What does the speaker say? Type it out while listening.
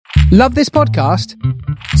Love this podcast?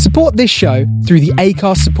 Support this show through the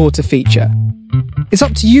Acast supporter feature. It's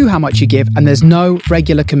up to you how much you give, and there's no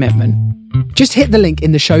regular commitment. Just hit the link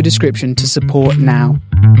in the show description to support now.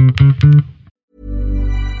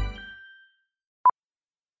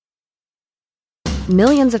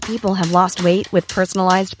 Millions of people have lost weight with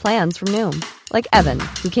personalized plans from Noom. Like Evan,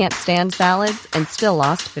 who can't stand salads and still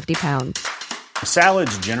lost 50 pounds.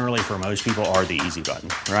 Salads generally for most people are the easy button,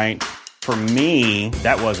 right? For me,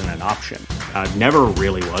 that wasn't an option. I never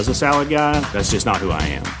really was a salad guy. That's just not who I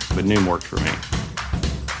am. But Noom worked for me.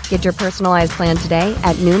 Get your personalized plan today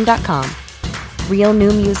at Noom.com. Real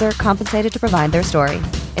Noom user compensated to provide their story.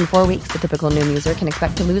 In 4 weeks, the typical Noom user can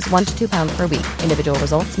expect to lose 1 to 2 pounds per week. Individual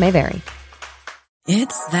results may vary.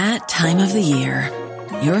 It's that time of the year.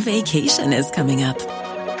 Your vacation is coming up.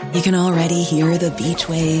 You can already hear the beach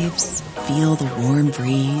waves, feel the warm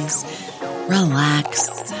breeze,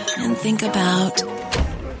 relax, and think about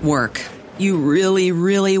work. You really,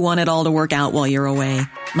 really want it all to work out while you're away.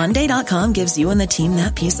 Monday.com gives you and the team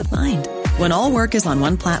that peace of mind. When all work is on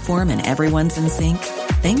one platform and everyone's in sync,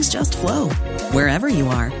 things just flow. Wherever you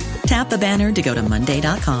are, tap the banner to go to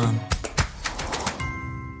Monday.com.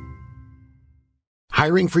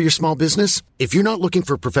 Hiring for your small business? If you're not looking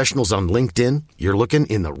for professionals on LinkedIn, you're looking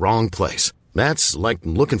in the wrong place. That's like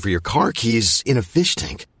looking for your car keys in a fish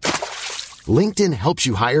tank. LinkedIn helps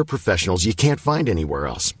you hire professionals you can't find anywhere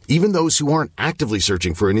else, even those who aren't actively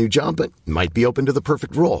searching for a new job but might be open to the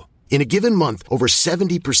perfect role. In a given month, over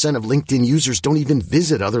 70% of LinkedIn users don't even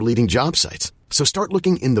visit other leading job sites. So start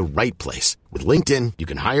looking in the right place. With LinkedIn, you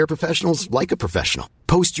can hire professionals like a professional.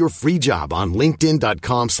 Post your free job on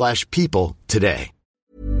linkedin.com/people today.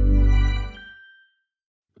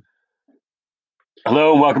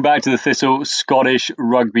 Hello and welcome back to the Thistle Scottish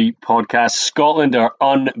Rugby Podcast. Scotland are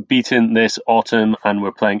unbeaten this autumn and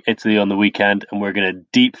we're playing Italy on the weekend and we're going to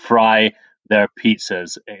deep fry their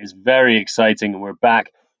pizzas. It is very exciting and we're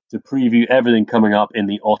back to preview everything coming up in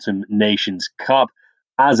the Autumn Nations Cup.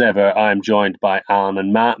 As ever, I am joined by Alan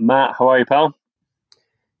and Matt. Matt, how are you, pal?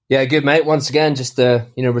 Yeah, good, mate. Once again, just the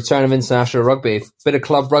return of international rugby. Bit of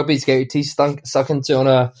club rugby to get your teeth stuck into on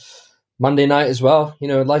a Monday night as well.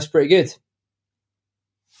 Life's pretty good.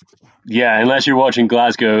 Yeah, unless you're watching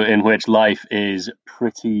Glasgow, in which life is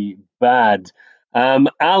pretty bad.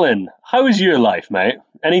 Alan, how is your life, mate?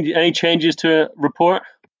 Any changes to report?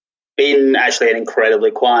 Been actually an incredibly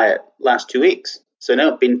quiet last 2 weeks. So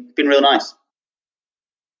no, been real nice.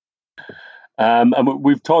 And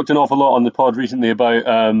we've talked an awful lot on the pod recently about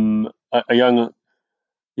a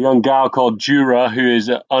young gal called Jura who is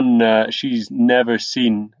she's never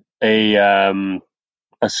seen a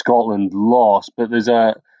Scotland loss, but there's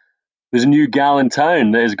a new gal in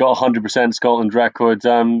town that has got 100% Scotland record.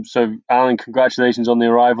 So, Alan, congratulations on the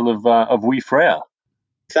arrival of wee Freya.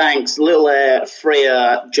 Thanks. Little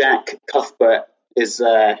Freya Jack Cuthbert is,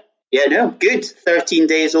 good. 13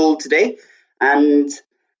 days old today and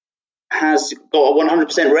has got a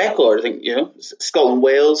 100% record. I think,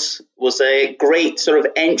 Scotland-Wales was a great sort of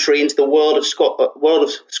entry into the world of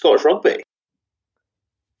Scottish rugby.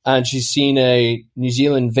 And she's seen a New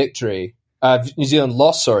Zealand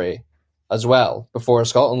loss, as well, before a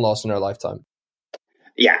Scotland loss in her lifetime.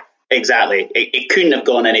 Yeah, exactly. It couldn't have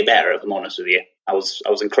gone any better, if I'm honest with you. I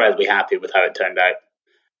was incredibly happy with how it turned out.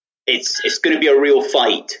 It's going to be a real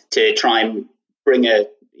fight to try and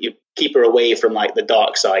keep her away from like the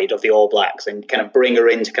dark side of the All Blacks and kind of bring her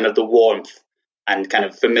into kind of the warmth and kind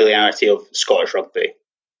of familiarity of Scottish rugby.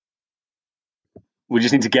 We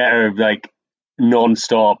just need to get her like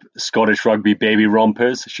non-stop Scottish rugby baby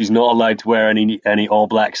rompers. She's not allowed to wear any All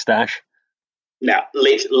Black stash. No,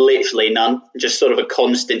 literally none. Just sort of a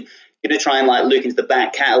constant. You're going to try and like look into the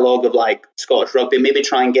back catalogue of like Scottish rugby, maybe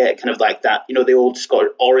try and get kind of like that, the old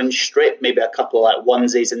Scottish orange strip, maybe a couple of like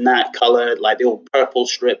onesies in that colour, like the old purple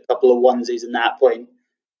strip, a couple of onesies in that point.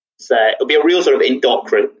 So it'll be a real sort of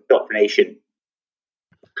indoctrination.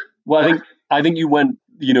 Well, I think you went,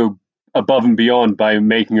 above and beyond by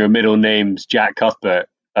making your middle names Jack Cuthbert,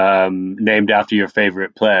 named after your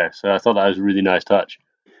favourite player. So I thought that was a really nice touch.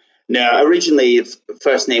 No, originally the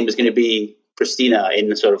first name was going to be Christina in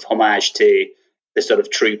the sort of homage to the sort of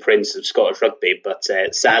true prince of Scottish rugby. But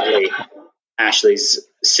sadly, Ashley's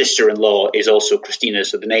sister-in-law is also Christina,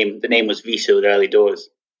 so the name was vetoed early doors.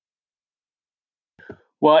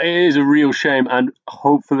 Well, it is a real shame, and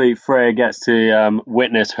hopefully Freya gets to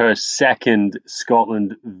witness her second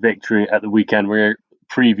Scotland victory at the weekend. We're going to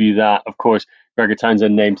preview that. Of course, Gregor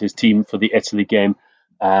Townsend named his team for the Italy game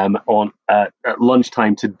at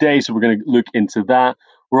lunchtime today, so we're going to look into that.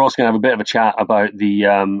 We're also going to have a bit of a chat about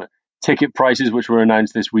the ticket prices, which were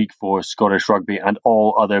announced this week for Scottish Rugby, and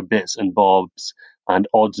all other bits and bobs and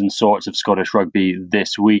odds and sorts of Scottish Rugby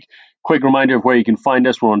this week. Quick reminder of where you can find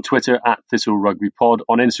us. We're on Twitter at Thistle Rugby Pod,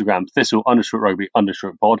 on Instagram,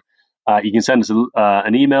 Thistle_Rugby_pod. You can send us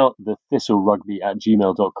an email,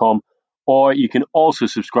 thistlerugby@gmail.com, or you can also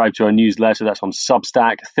subscribe to our newsletter. That's on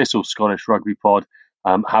Substack, Thistle Scottish Rugby Pod.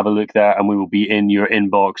 Have a look there, and we will be in your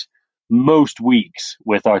inbox most weeks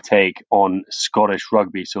with our take on Scottish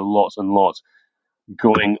rugby. So lots and lots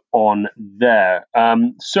going on there.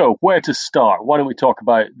 So where to start? Why don't we talk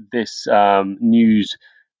about this news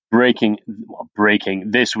breaking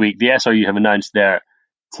this week? The SRU have announced their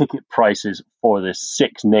ticket prices for the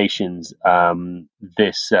Six Nations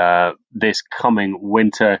this coming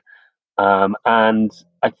winter. And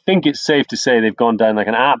I think it's safe to say they've gone down like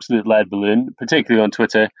an absolute lead balloon, particularly on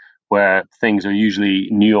Twitter, where things are usually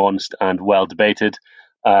nuanced and well debated.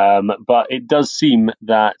 But it does seem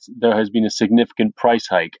that there has been a significant price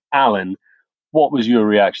hike. Alan, what was your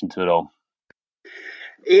reaction to it all?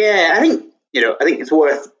 Yeah, I think it's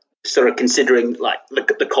worth sort of considering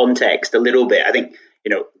the context a little bit. I think,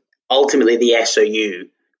 ultimately the SRU,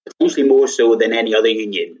 potentially more so than any other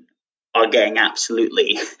union, are getting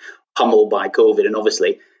absolutely pummeled by COVID. And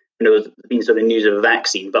obviously, there's been sort of news of a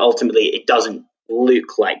vaccine, but ultimately it doesn't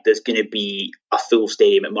look like there's going to be a full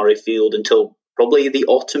stadium at Murrayfield until probably the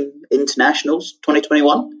autumn internationals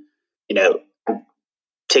 2021.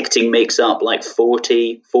 Ticketing makes up like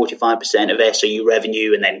 45% of SRU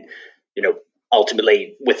revenue, and then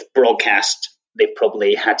ultimately with broadcast they've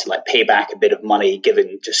probably had to pay back a bit of money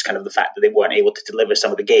given just kind of the fact that they weren't able to deliver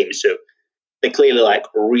some of the games. So they're clearly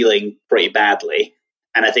reeling pretty badly.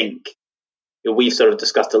 And I think we've sort of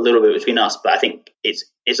discussed a little bit between us, but I think it's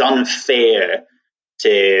unfair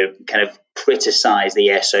to kind of criticize the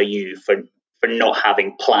SRU for not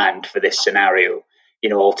having planned for this scenario.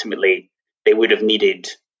 Ultimately they would have needed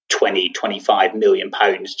 20-25 million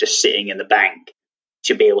pounds just sitting in the bank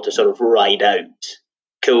to be able to sort of ride out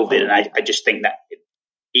COVID. And I just think that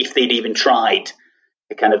if they'd even tried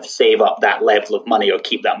to kind of save up that level of money or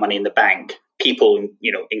keep that money in the bank, people,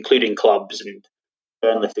 including clubs and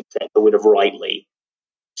journalists, etc., would have rightly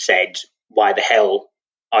said, why the hell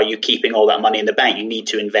are you keeping all that money in the bank? You need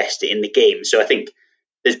to invest it in the game. So I think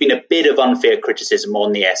there's been a bit of unfair criticism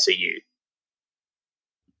on the SRU.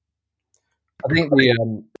 I think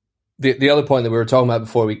the other point that we were talking about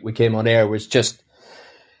before we came on air was just,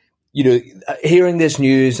 hearing this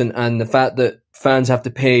news and the fact that fans have to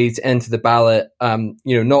pay to enter the ballot,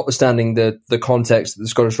 notwithstanding the context that the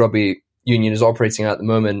Scottish Rugby Union is operating at the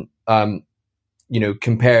moment,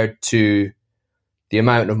 compared to the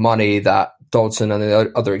amount of money that Dodson and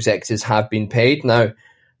the other executives have been paid. Now,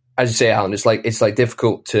 as you say, Alan, it's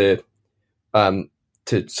difficult to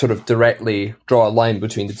sort of directly draw a line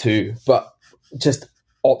between the two, but just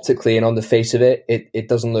optically and on the face of it, it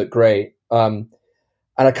doesn't look great.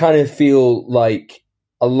 And I kind of feel like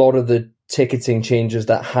a lot of the ticketing changes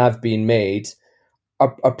that have been made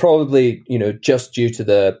are probably, just due to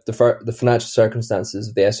the financial circumstances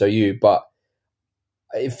of the SRU, but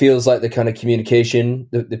it feels like the kind of communication,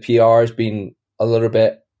 the PR has been a little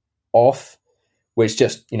bit off, which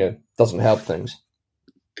just, doesn't help things.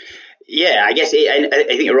 Yeah, I guess I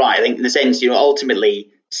think you're right. I think in the sense,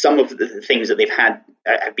 ultimately some of the things that they've had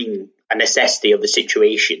have been a necessity of the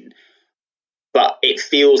situation, but it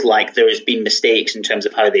feels like there has been mistakes in terms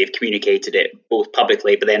of how they've communicated it, both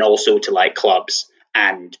publicly, but then also to clubs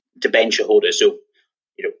and debenture holders. So,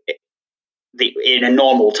 in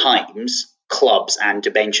normal times, clubs and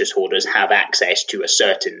debentures holders have access to a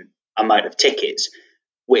certain amount of tickets,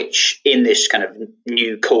 which in this kind of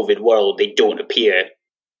new COVID world, they don't appear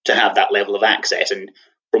to have that level of access. And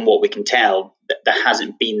from what we can tell, there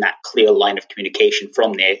hasn't been that clear line of communication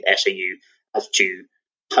from the SRU as to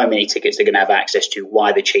how many tickets they're going to have access to,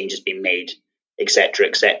 why the change has been made, etc.,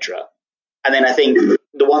 etc. And then I think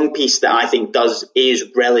the one piece that I think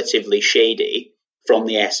is relatively shady from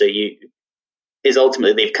the SRU is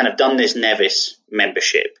ultimately they've kind of done this Nevis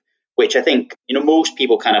membership, which I think, most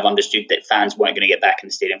people kind of understood that fans weren't going to get back in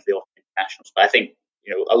the stadium for the Autumn Internationals. But I think,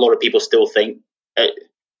 a lot of people still think that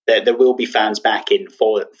there will be fans back in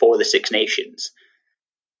for the Six Nations.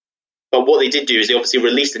 But what they did do is they obviously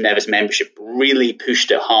released the Nevis membership, really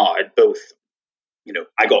pushed it hard. Both,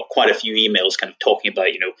 I got quite a few emails kind of talking about,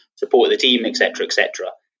 support the team, etc., etc.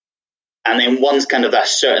 And then once kind of that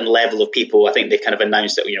certain level of people, I think they kind of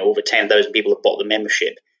announced that, over 10,000 people have bought the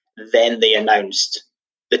membership. Then they announced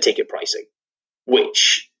the ticket pricing,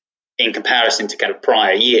 which in comparison to kind of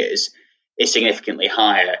prior years is significantly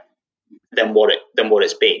higher than what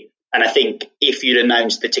it's been. And I think if you'd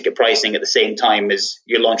announced the ticket pricing at the same time as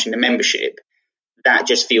you're launching the membership, that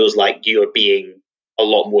just feels like you're being a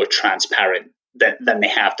lot more transparent than they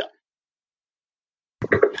have done.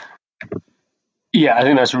 Yeah, I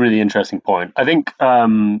think that's a really interesting point. I think a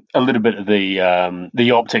little bit of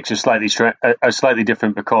the optics are slightly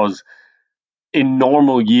different because in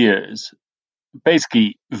normal years,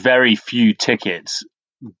 basically very few tickets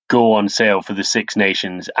go on sale for the Six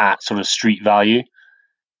Nations at sort of street value,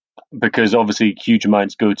 because obviously huge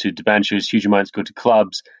amounts go to debentures, huge amounts go to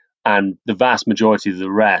clubs, and the vast majority of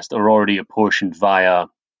the rest are already apportioned via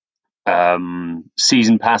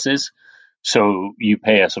season passes. So you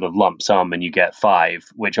pay a sort of lump sum and you get 5,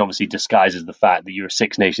 which obviously disguises the fact that your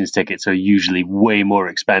Six Nations tickets are usually way more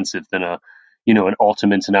expensive than an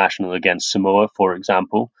Autumn International against Samoa, for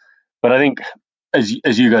example. But I think, as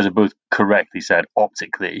you guys have both correctly said,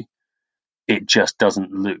 optically, it just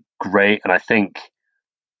doesn't look great. And I think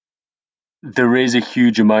there is a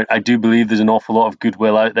huge amount. I do believe there's an awful lot of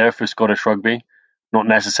goodwill out there for Scottish rugby, not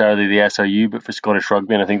necessarily the SRU, but for Scottish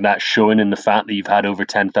rugby. And I think that's showing in the fact that you've had over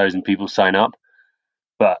 10,000 people sign up.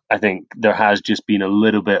 But I think there has just been a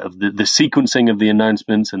little bit of the sequencing of the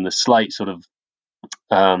announcements and the slight sort of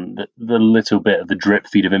the little bit of the drip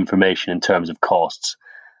feed of information in terms of costs,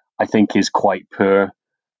 I think is quite poor.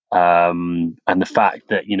 And the fact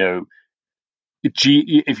that,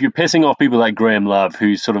 if you're pissing off people like Graham Love,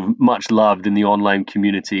 who's sort of much loved in the online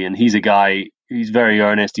community, and he's a guy, he's very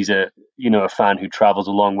earnest, he's a fan who travels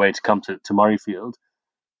a long way to come to Murrayfield.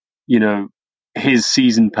 His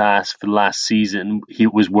season pass for last season, he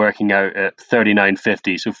was working out at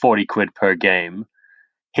 £39.50, so £40 per game.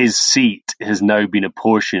 His seat has now been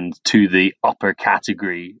apportioned to the upper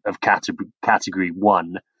category of category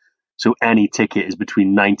 1. So any ticket is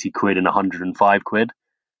between £90 and £105.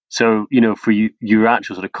 So, for your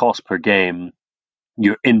actual sort of cost per game,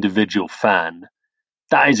 your individual fan,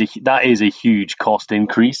 that is a huge cost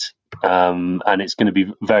increase, and it's going to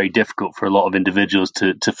be very difficult for a lot of individuals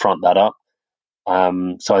to front that up.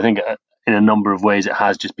 So I think in a number of ways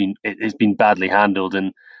it's been badly handled,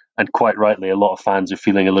 and quite rightly, a lot of fans are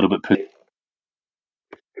feeling a little bit put.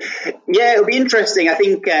 Yeah, it'll be interesting. I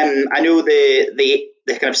think I know the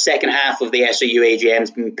kind of second half of the SRU AGM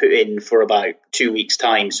has been put in for about 2 weeks'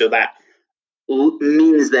 time, so that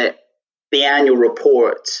means that the annual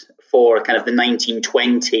report for kind of the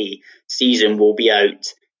 1920 season will be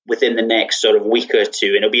out within the next sort of week or two,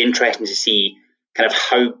 and it'll be interesting to see kind of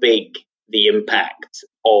how big the impact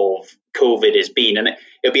of COVID has been. And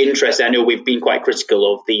it'll be interesting. I know we've been quite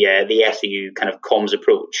critical of the SRU kind of comms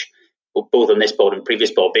approach, both on this pod and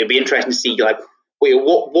previous pod, but it'll be interesting to see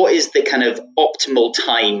what is the kind of optimal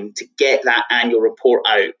time to get that annual report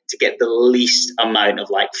out, to get the least amount of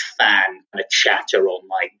fan kind of chatter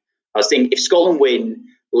online. I was thinking if Scotland win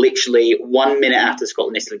literally 1 minute after the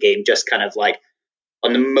Scotland-Italy game, just kind of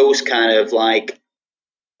on the most kind of I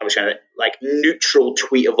was trying to neutral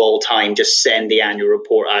tweet of all time, just send the annual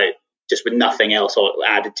report out, just with nothing else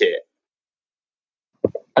added to it.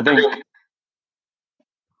 I think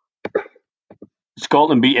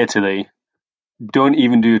Scotland beat Italy. Don't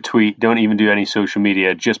even do a tweet. Don't even do any social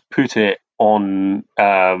media. Just put it on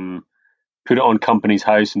Company's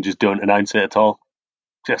House and just don't announce it at all.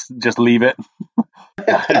 Just leave it.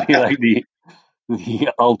 That'd be like the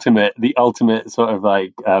ultimate sort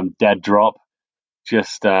of dead drop.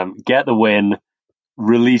 Just get the win,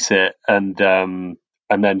 release it, and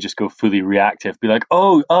then just go fully reactive. Be like,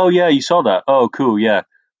 oh yeah, you saw that. Oh, cool, yeah.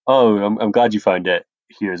 Oh, I'm glad you found it.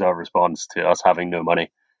 Here's our response to us having no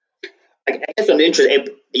money. I guess I'm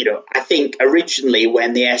interested. I think originally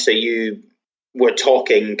when the SRU were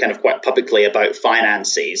talking kind of quite publicly about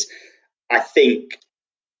finances, I think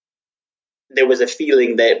there was a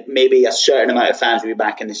feeling that maybe a certain amount of fans would be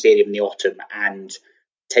back in the stadium in the autumn, and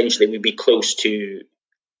potentially we'd be close to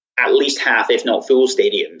at least half, if not full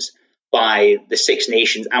stadiums by the Six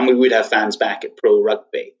Nations, and we would have fans back at Pro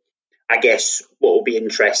Rugby. I guess what will be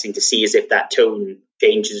interesting to see is if that tone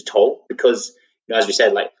changes at all, because as we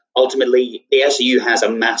said, ultimately the SRU has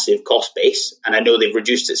a massive cost base, and I know they've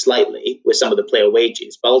reduced it slightly with some of the player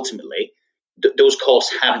wages, but ultimately those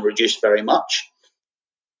costs haven't reduced very much.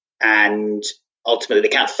 And ultimately,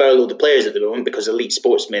 they can't furlough the players at the moment because elite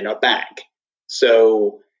sportsmen are back.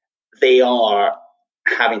 So they are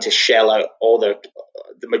having to shell out all the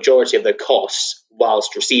majority of their costs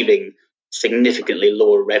whilst receiving significantly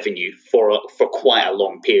lower revenue for quite a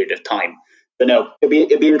long period of time. But no,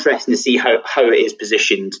 it'll be interesting to see how it is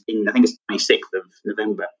positioned in, I think it's 26th of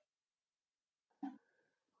November.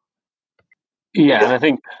 Yeah, and I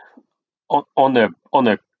think on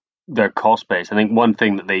their their cost base. I think one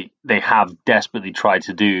thing that they have desperately tried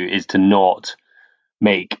to do is to not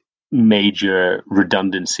make major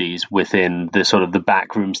redundancies within the sort of the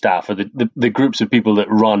backroom staff or the groups of people that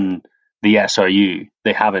run the SRU.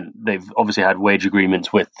 They've obviously had wage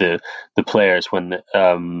agreements with the players when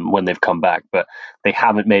they've come back, but they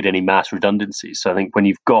haven't made any mass redundancies. So I think when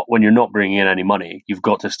you're not bringing in any money, you've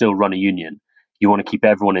got to still run a union. You want to keep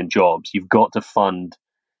everyone in jobs. You've got to fund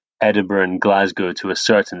Edinburgh and Glasgow to a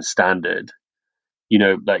certain standard.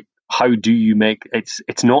 Like, how do you make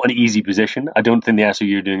it's not an easy position. I don't think the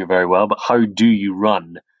SRU are doing it very well, but how do you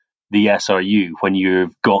run the SRU when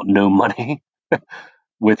you've got no money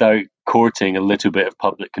without courting a little bit of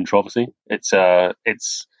public controversy? It's a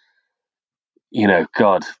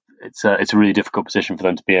really difficult position for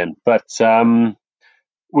them to be in. But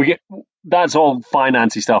that's all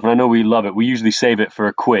financy stuff, and I know we love it. We usually save it for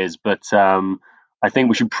a quiz, but I think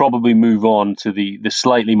we should probably move on to the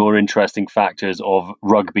slightly more interesting factors of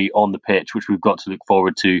rugby on the pitch, which we've got to look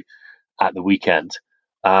forward to at the weekend.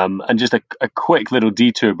 And just a quick little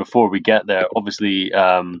detour before we get there. Obviously,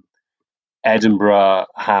 Edinburgh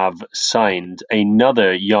have signed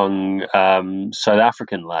another young South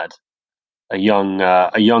African lad, a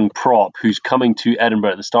young prop who's coming to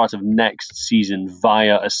Edinburgh at the start of next season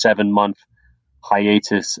via a 7-month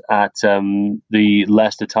hiatus at the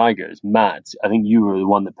Leicester Tigers. Matt, I think you were the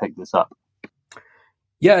one that picked this up.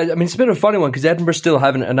 Yeah, I mean, it's a bit of a funny one because Edinburgh still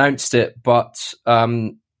haven't announced it, but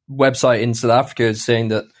website in South Africa is saying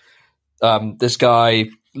that this guy,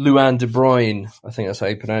 Luan De Bruyne, I think that's how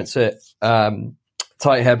you pronounce it,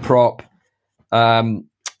 tight head prop,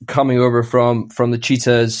 coming over from the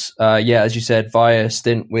Cheetahs, as you said, via a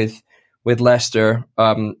stint with Leicester,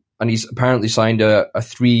 and he's apparently signed a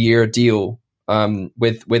 3-year deal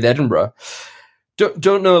with Edinburgh.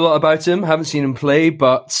 Don't know a lot about him, haven't seen him play,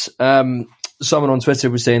 but someone on Twitter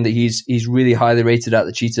was saying that he's really highly rated at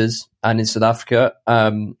the Cheetahs and in South Africa,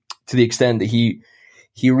 to the extent that he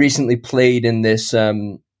recently played in this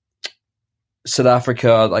South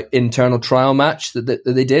Africa like internal trial match that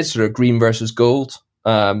they did, sort of green versus gold.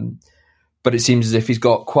 But it seems as if he's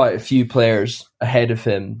got quite a few players ahead of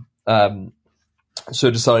him, so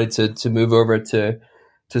decided to move over to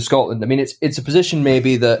Scotland. I mean, it's a position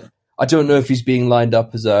maybe that I don't know if he's being lined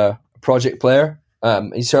up as a project player.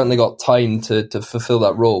 He's certainly got time to fulfill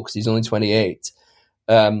that role because he's only 28.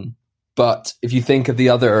 But if you think of the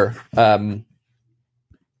other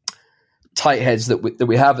tight heads that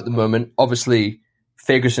we have at the moment, obviously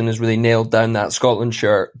Ferguson has really nailed down that Scotland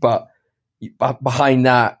shirt, but behind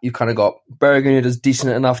that you kind of got Bergen, who does a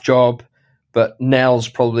decent enough job, but Nell's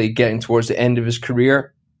probably getting towards the end of his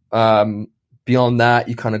career. Beyond that,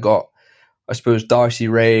 you kind of got, I suppose, Darcy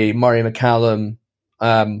Ray, Murray McCallum,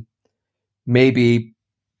 maybe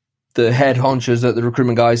the head honchos at the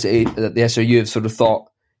recruitment guys at the SRU have sort of thought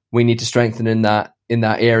we need to strengthen in that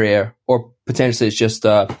area, or potentially it's just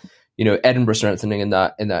Edinburgh strengthening in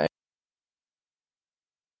that area.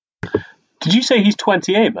 Did you say he's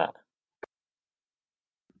 28, Matt?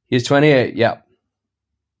 He's 28, yeah.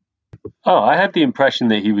 Oh, I had the impression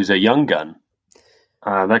that he was a young gun.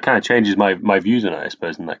 That kind of changes my views on it, I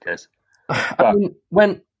suppose, in that case. I mean,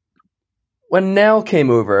 when Nell came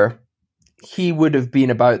over, he would have been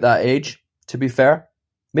about that age, to be fair.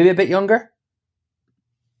 Maybe a bit younger.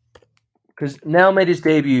 Because Nell made his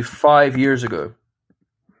debut 5 years ago.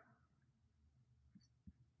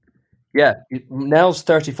 Yeah, Nell's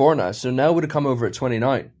 34 now, so Nell would have come over at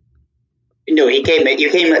 29. No, he came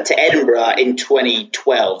to Edinburgh in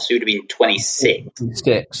 2012, so he would have been 26.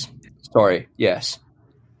 26. Sorry, yes.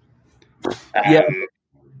 Yeah.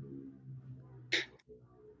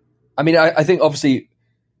 I mean, I think obviously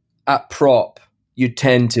at prop, you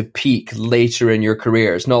tend to peak later in your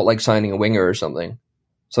career. It's not like signing a winger or something.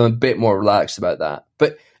 So I'm a bit more relaxed about that.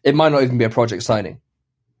 But it might not even be a project signing.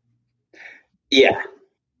 Yeah.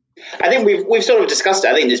 I think we've sort of discussed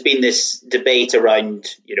it. I think there's been this debate around,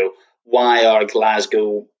 why are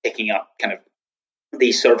Glasgow picking up kind of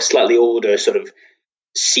these sort of slightly older, sort of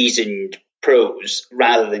seasoned pros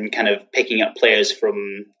rather than kind of picking up players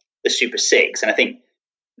from the Super Six. And I think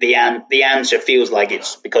the answer feels like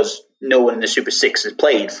it's because no one in the Super Six has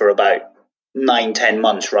played for about 9-10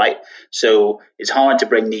 months, right? So it's hard to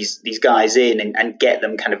bring these guys in and get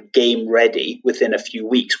them kind of game ready within a few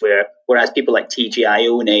weeks, whereas people like TG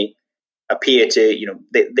Ione appear to,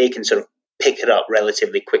 they can sort of pick it up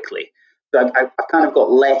relatively quickly. So I've kind of got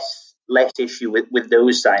less issue with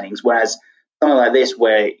those signings, whereas something like this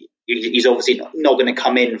where he's obviously not going to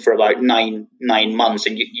come in for about nine months,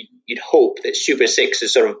 and you'd hope that Super Six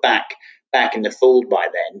is sort of back in the fold by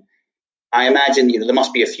then. I imagine there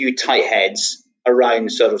must be a few tight heads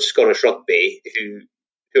around sort of Scottish rugby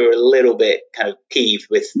who are a little bit kind of peeved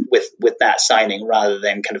with that signing rather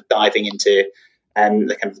than kind of diving into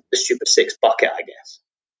the kind of the Super Six bucket, I guess.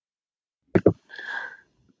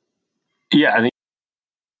 Yeah,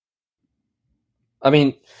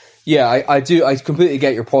 I do. I completely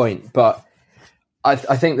get your point, but I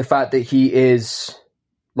think the fact that he is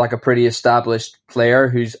like a pretty established player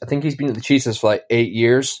I think he's been at the Cheetahs for like 8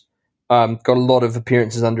 years, got a lot of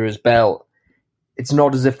appearances under his belt. It's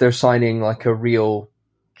not as if they're signing like a real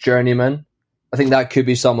journeyman. I think that could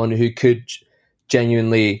be someone who could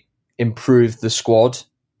genuinely improve the squad,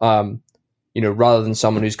 rather than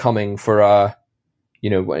someone who's coming for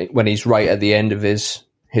when he's right at the end of his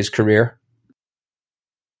career.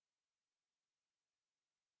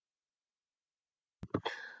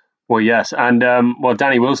 Well, yes, and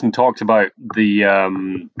Danny Wilson talked about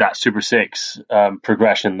the that Super Six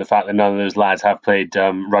progression, the fact that none of those lads have played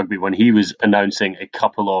rugby when he was announcing a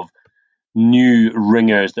couple of new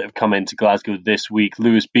ringers that have come into Glasgow this week.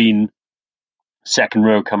 Lewis Bean, second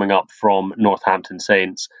row coming up from Northampton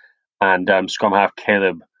Saints, and scrum half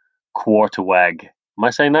Caleb Quarterweg. Am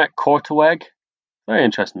I saying that? Quarterweg? Very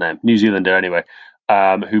interesting name. New Zealander anyway.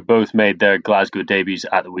 Who both made their Glasgow debuts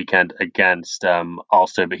at the weekend against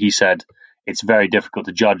Ulster, but he said it's very difficult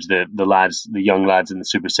to judge the young lads in the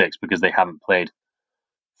Super Six because they haven't played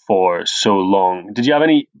for so long. Did you have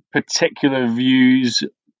any particular views,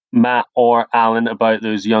 Matt or Alan, about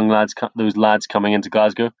those young lads, those lads coming into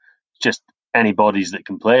Glasgow? Just any bodies that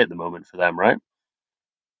can play at the moment for them, right?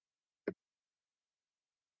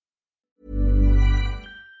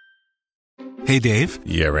 Hey, Dave.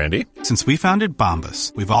 Yeah, Randy. Since we founded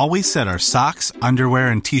Bombas, we've always said our socks, underwear,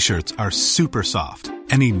 and T-shirts are super soft.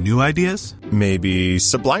 Any new ideas? Maybe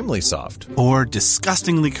sublimely soft. Or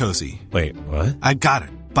disgustingly cozy. Wait, what? I got it.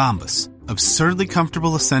 Bombas. Absurdly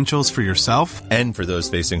comfortable essentials for yourself and for those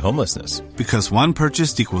facing homelessness. Because one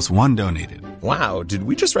purchased equals one donated. Wow, did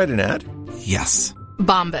we just write an ad? Yes.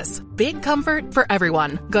 Bombas. Big comfort for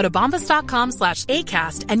everyone. Go to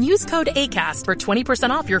bombas.com/ACAST and use code ACAST for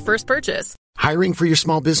 20% off your first purchase. Hiring for your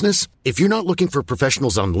small business? If you're not looking for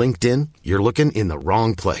professionals on LinkedIn, you're looking in the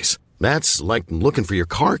wrong place. That's like looking for your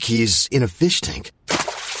car keys in a fish tank.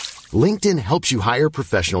 LinkedIn helps you hire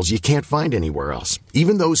professionals you can't find anywhere else,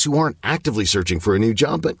 even those who aren't actively searching for a new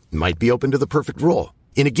job but might be open to the perfect role.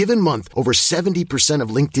 In a given month, over 70% of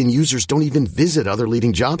LinkedIn users don't even visit other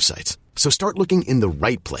leading job sites. So start looking in the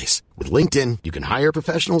right place. With LinkedIn, you can hire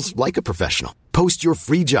professionals like a professional. Post your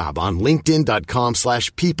free job on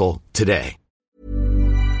linkedin.com/people today.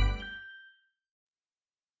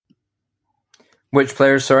 Which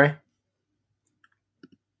players, sorry?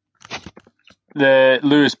 The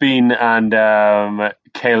Lewis Bean and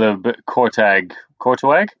Caleb Quarterweg,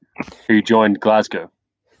 who joined Glasgow,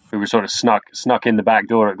 who were sort of snuck in the back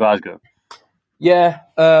door at Glasgow. Yeah,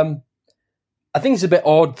 I think it's a bit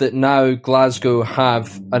odd that now Glasgow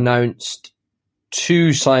have announced two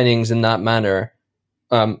signings in that manner,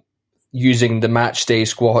 using the match day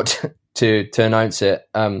squad to announce it.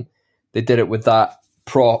 They did it with that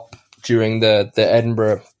prop during the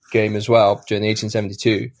Edinburgh game as well, during the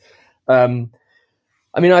 1872.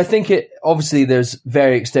 I think obviously there's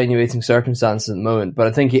very extenuating circumstances at the moment, but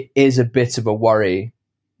I think it is a bit of a worry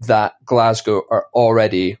that Glasgow are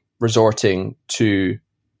already resorting to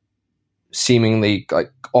seemingly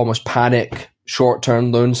like almost panic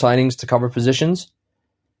short-term loan signings to cover positions.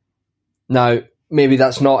 Now, maybe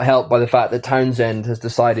that's not helped by the fact that Townsend has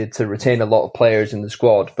decided to retain a lot of players in the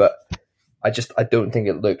squad, but I don't think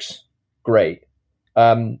it looks great.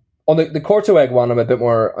 On the Quarterweg one, I'm a bit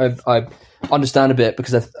more. I understand a bit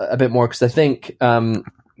because I think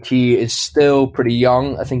he is still pretty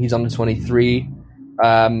young. I think he's under 23.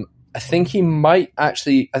 I think he might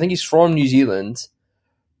actually. I think he's from New Zealand,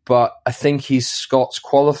 but I think he's Scots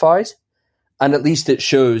qualified, and at least it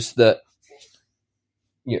shows that.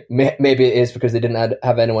 Maybe it is because they didn't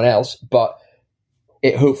have anyone else, but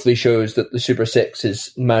it hopefully shows that the Super Six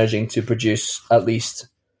is managing to produce at least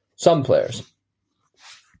some players.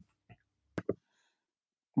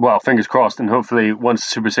 Well, fingers crossed, and hopefully once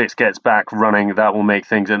Super Six gets back running, that will make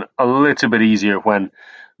things a little bit easier when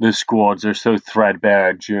the squads are so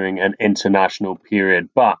threadbare during an international period.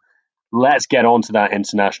 But let's get on to that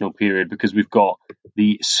international period, because we've got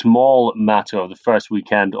the small matter of the first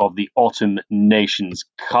weekend of the Autumn Nations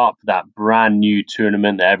Cup, that brand new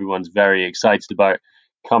tournament that everyone's very excited about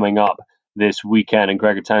coming up this weekend. And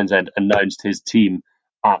Gregor Townsend announced his team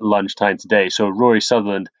at lunchtime today. So Rory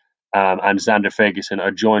Sutherland and Xander Ferguson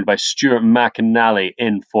are joined by Stuart McInally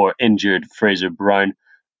in for injured Fraser Brown.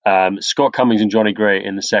 Scott Cummings and Johnny Gray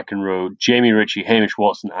in the second row, Jamie Ritchie, Hamish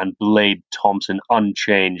Watson, and Blade Thompson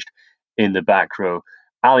unchanged in the back row.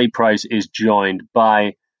 Ali Price is joined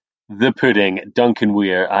by the pudding, Duncan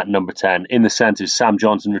Weir at number 10. In the centres, Sam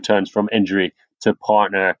Johnson returns from injury to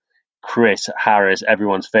partner Chris Harris,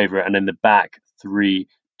 everyone's favourite. And in the back three,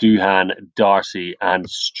 Duhan, Darcy, and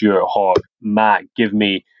Stuart Hogg. Matt, give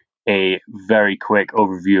me a very quick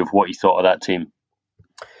overview of what you thought of that team.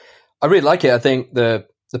 I really like it. I think the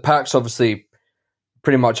pack's obviously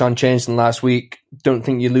pretty much unchanged in last week. Don't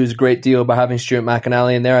think you lose a great deal by having Stuart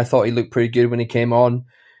McInally in there. I thought he looked pretty good when he came on.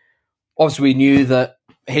 Obviously, we knew that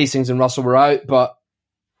Hastings and Russell were out, but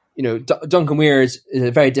Duncan Weir is a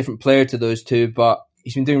very different player to those two, but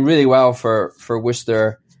he's been doing really well for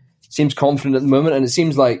Worcester. Seems confident at the moment, and it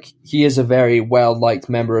seems like he is a very well-liked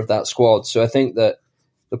member of that squad. So I think that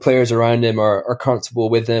the players around him are comfortable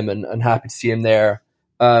with him and happy to see him there.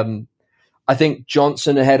 I think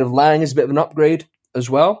Johnson ahead of Lang is a bit of an upgrade as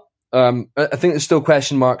well. I think there's still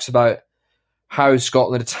question marks about how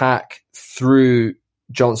Scotland attack through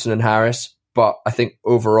Johnson and Harris, but I think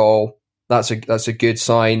overall that's a good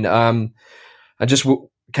sign. I just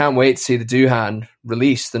can't wait to see the Duhan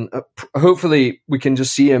released, and hopefully we can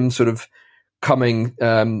just see him sort of coming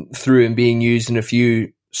through and being used in a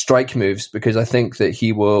few strike moves, because I think that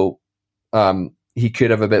he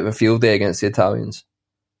could have a bit of a field day against the Italians.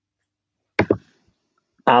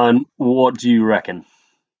 Alan, what do you reckon?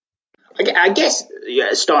 I guess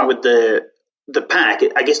starting with the pack,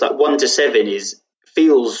 I guess like 1 to 7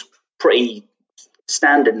 feels pretty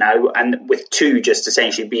standard now, and with 2 just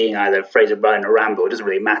essentially being either Fraser Brown or Rambo, it doesn't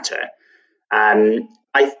really matter.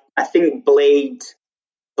 I think Blade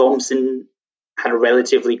Thompson had a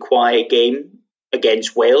relatively quiet game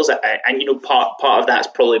against Wales, and part of that's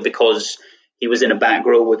probably because he was in a back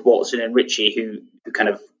row with Watson and Ritchie, who kind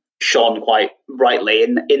of shone quite brightly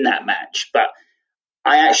in that match. But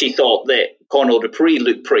I actually thought that Conor Dupree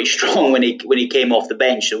looked pretty strong when he came off the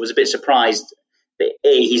bench. I was a bit surprised that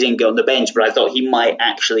he's in on the bench, but I thought he might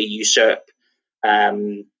actually usurp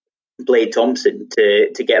Blade Thompson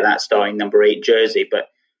to get that starting number 8 jersey. But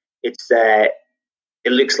it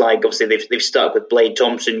looks like obviously they've stuck with Blade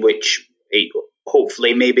Thompson, which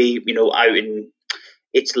hopefully maybe out in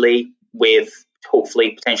Italy with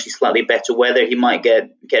hopefully potentially slightly better weather, he might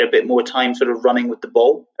get a bit more time sort of running with the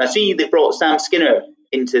ball. I see they brought Sam Skinner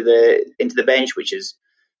into the bench, which is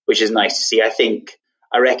nice to see.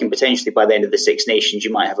 I reckon potentially by the end of the Six Nations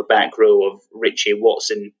you might have a back row of Ritchie,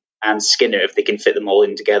 Watson, and Skinner if they can fit them all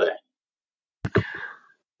in together.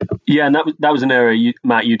 Yeah, and that was an area,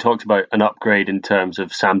 Matt, you talked about an upgrade in terms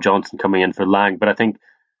of Sam Johnson coming in for Lang, but I think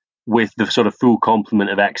with the sort of full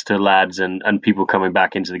complement of Exeter lads and people coming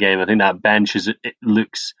back into the game, I think that bench it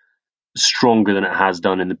looks stronger than it has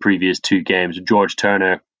done in the previous 2 games. George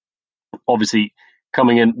Turner, obviously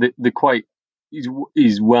coming in,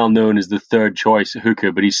 he's well known as the third choice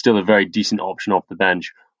hooker, but he's still a very decent option off the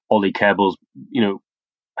bench. Ollie Kebbles,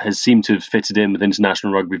 has seemed to have fitted in with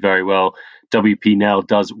international rugby very well. WP Nell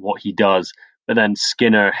does what he does, but then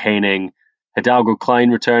Skinner, Haining, Hidalgo Klein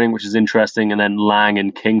returning, which is interesting, and then Lang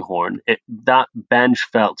and Kinghorn. That bench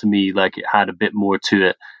felt to me like it had a bit more to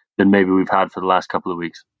it than maybe we've had for the last couple of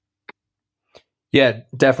weeks. Yeah,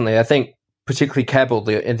 definitely. I think particularly Kebble,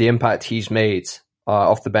 the impact he's made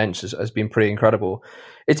off the bench has been pretty incredible.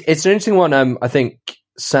 It's an interesting one, I think,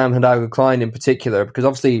 Sam Hidalgo Klein in particular, because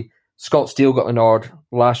obviously Scott Steele got a nod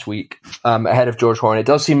last week ahead of George Horne. It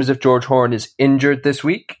does seem as if George Horne is injured this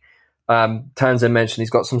week. Townsend mentioned he's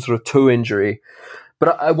got some sort of toe injury.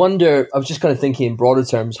 But I wonder, I was just kind of thinking in broader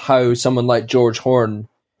terms, how someone like George Horne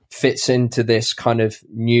fits into this kind of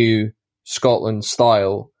new Scotland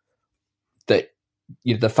style that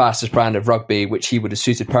the fastest brand of rugby, which he would have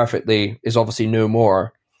suited perfectly, is obviously no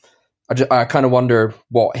more. I kind of wonder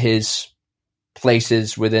what his place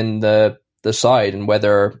is within the side, and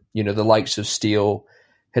whether, the likes of Steele,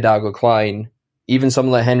 Hidalgo Klein, even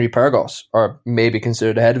someone like Henry Pyrgos are maybe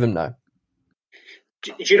considered ahead of him now.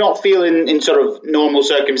 Do you not feel in sort of normal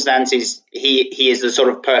circumstances he is the sort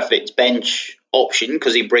of perfect bench option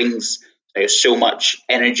because he brings so much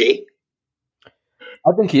energy?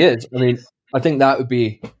 I think he is. I mean, I think that would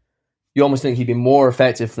be, you almost think he'd be more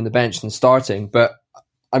effective from the bench than starting, but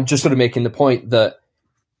I'm just sort of making the point that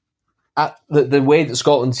the way that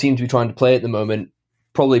Scotland seem to be trying to play at the moment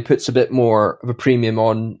probably puts a bit more of a premium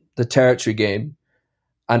on the territory game,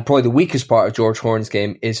 and probably the weakest part of George Horne's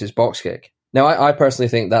game is his box kick. Now, I personally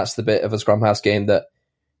think that's the bit of a scrum half game that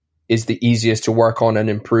is the easiest to work on and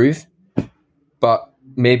improve, but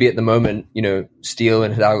maybe at the moment, Steele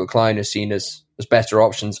and Hidalgo Klein are seen as better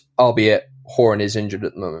options, albeit Horne is injured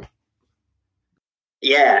at the moment.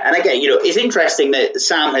 Yeah, and again, it's interesting that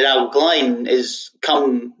Sam Al-Klein is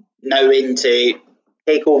come now in to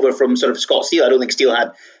take over from sort of Scott Steele. I don't think Steele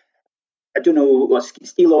had. I don't know. Well,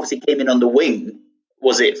 Steele obviously came in on the wing.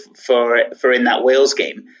 Was it for in that Wales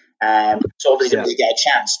game? So obviously didn't really get a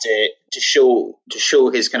chance to show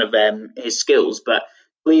his kind of his skills, but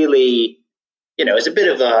clearly, it's a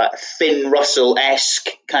bit of a Finn Russell-esque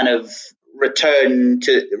kind of return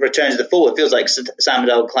to the fold. It feels like Sam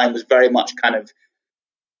Al-Klein was very much kind of,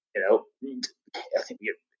 I think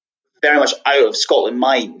very much out of Scotland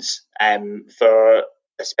minds for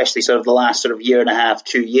especially sort of the last sort of year and a half,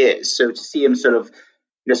 2 years. So to see him sort of,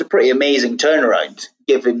 it's a pretty amazing turnaround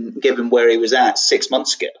given where he was at 6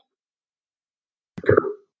 months ago.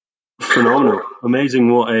 Phenomenal,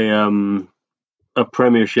 amazing what a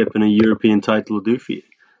Premiership and a European title will do for you.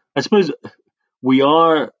 I suppose we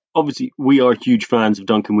are huge fans of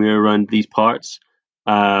Duncan Weir around these parts.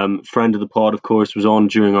 Friend of the pod, of course, was on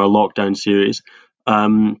during our lockdown series.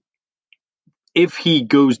 If he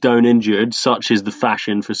goes down injured, such is the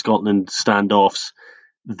fashion for Scotland standoffs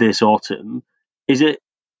this autumn,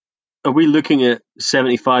 are we looking at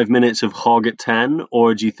 75 minutes of Hogg at 10,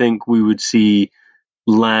 or do you think we would see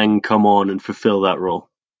Lang come on and fulfill that role?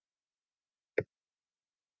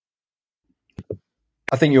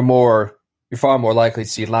 I think you're far more likely to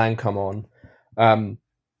see Lang come on.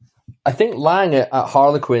 I think Lang at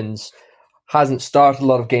Harlequins hasn't started a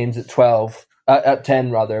lot of games at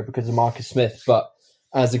 10 rather, because of Marcus Smith, but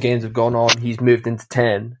as the games have gone on, he's moved into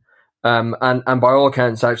 10. And by all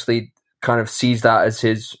accounts, actually kind of sees that as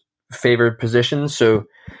his favoured position. So,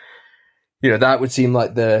 that would seem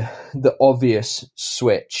like the obvious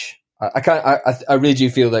switch. I really do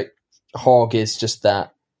feel like Hogg is just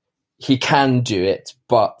that. He can do it,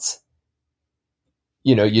 but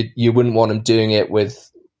you wouldn't want him doing it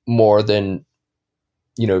with more than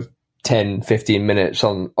 10, 15 minutes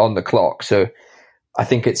on the clock. So I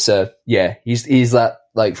think it's he's that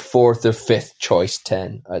like fourth or fifth choice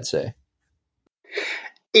 10, I'd say.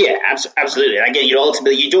 Yeah, absolutely. And again,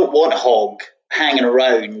 ultimately you don't want Hogg hanging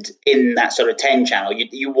around in that sort of 10 channel.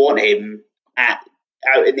 You want him out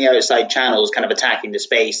in the outside channels, kind of attacking the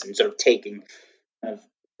space and sort of taking kind of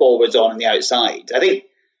forwards on the outside. I think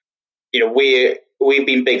we've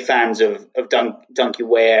been big fans of Duncan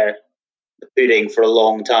Weir, the pudding, for a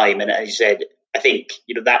long time, and as you said, I think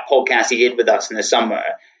that podcast he did with us in the summer,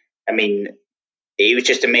 I mean, it was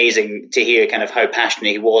just amazing to hear kind of how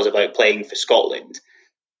passionate he was about playing for Scotland.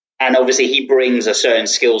 And obviously he brings a certain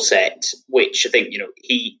skill set, which I think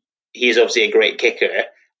he is obviously a great kicker,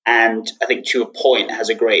 and I think to a point has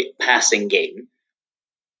a great passing game,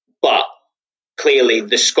 but clearly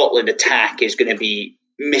the Scotland attack is going to be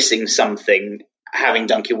missing something having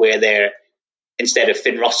Duncan Weir there instead of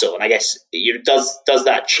Finn Russell. And I guess does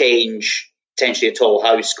that change potentially at all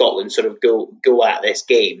how Scotland sort of go at this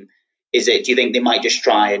game? Do you think they might just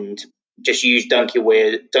try and just use Duncan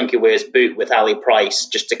Weir's boot with Ali Price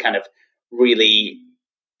just to kind of really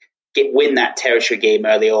win that territory game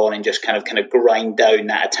early on and just kind of grind down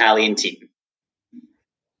that Italian team?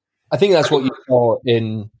 I think that's what you saw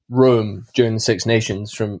in Rome during the Six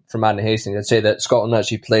Nations from Andy Hastings. I'd say that Scotland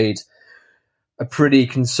actually played a pretty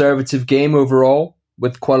conservative game overall,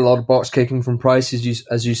 with quite a lot of box kicking from Price,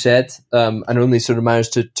 as you said, and only sort of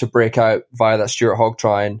managed to break out via that Stuart Hogg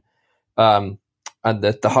try and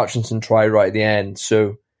the Hutchinson try right at the end.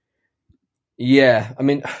 So, yeah, I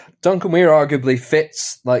mean, Duncan Weir arguably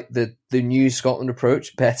fits like the new Scotland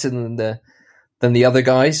approach better than the other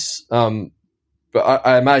guys. But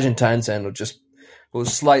I imagine Townsend will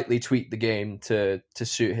slightly tweak the game to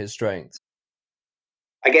suit his strengths.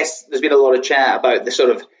 I guess there's been a lot of chat about the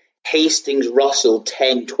sort of Hastings-Russell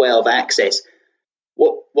 10-12 access.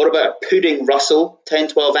 What about Pudding Russell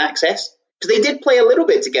 10-12 access? Because they did play a little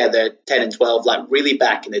bit together, 10 and 12, like really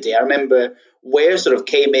back in the day. I remember Weir sort of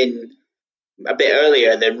came in a bit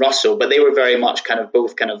earlier than Russell, but they were very much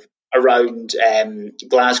both around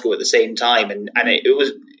Glasgow at the same time, and it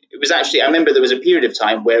was actually, I remember there was a period of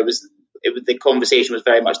time where the conversation was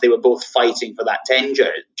very much they were both fighting for that 10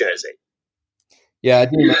 jersey. Yeah, I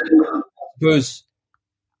do. I suppose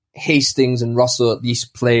Hastings and Russell at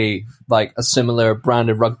least play like a similar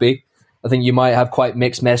brand of rugby. I think you might have quite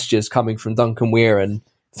mixed messages coming from Duncan Weir and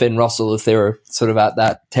Finn Russell if they were sort of at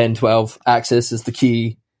that 10-12 axis as the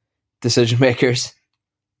key decision makers.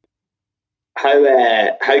 How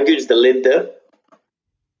good's the lid though?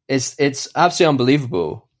 It's absolutely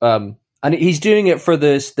unbelievable. And he's doing it for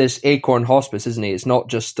this Acorn Hospice, isn't he? It's not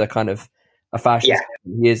just a kind of a fashion.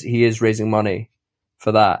 Yeah. He is raising money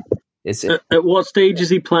for that. At what stage is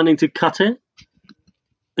he planning to cut it?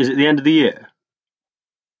 Is it the end of the year?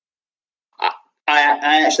 I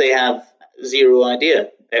I actually have zero idea.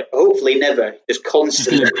 Hopefully never. Just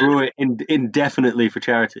constantly. Just grow it indefinitely for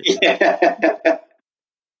charity. Yeah.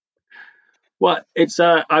 Well, it's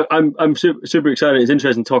I'm super excited. It's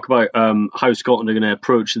interesting to talk about how Scotland are going to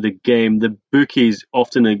approach the game. The bookies,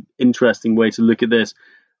 often an interesting way to look at this,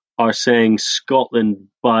 are saying Scotland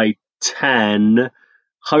by 10.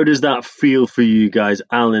 How does that feel for you guys?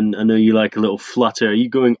 Alan, I know you like a little flutter. Are you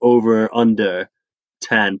going over or under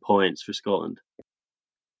 10 points for Scotland?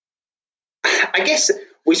 I guess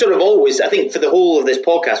we sort of always, I think for the whole of this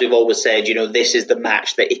podcast, we've always said, this is the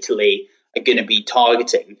match that Italy are going to be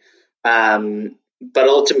targeting. But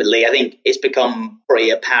ultimately, I think it's become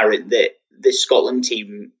pretty apparent that the Scotland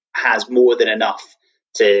team has more than enough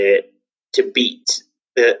to beat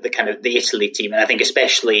the Italy team. And I think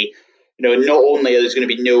especially, not only are there going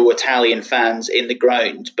to be no Italian fans in the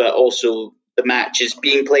ground, but also the match is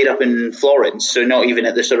being played up in Florence, so not even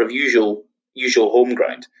at the sort of usual home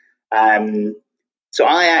ground. So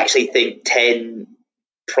I actually think 10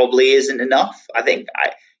 probably isn't enough. I think,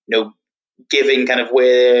 given kind of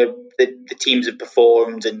where the teams have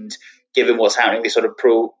performed and given what's happening with sort of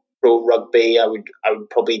pro rugby, I would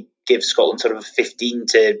probably give Scotland sort of a 15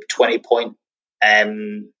 to 20 point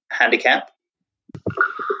handicap.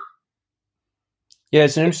 Yeah,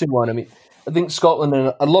 it's an interesting one. I mean, I think Scotland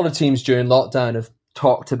and a lot of teams during lockdown have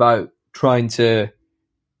talked about trying to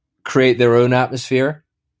create their own atmosphere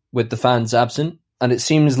with the fans absent. And it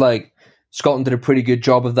seems like Scotland did a pretty good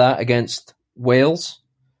job of that against Wales.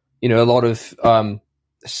 A lot of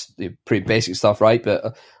pretty basic stuff, right?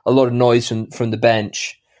 But a lot of noise from the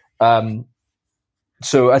bench.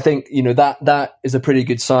 So I think, that is a pretty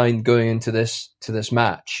good sign going into this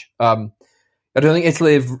match. I don't think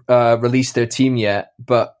Italy have released their team yet,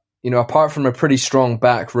 but, apart from a pretty strong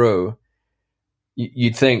back row,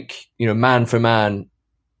 you'd think, man for man,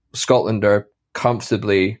 Scotland are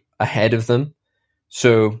comfortably ahead of them.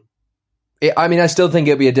 So, I still think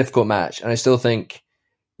it'll be a difficult match. And I still think,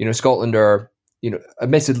 Scotland are,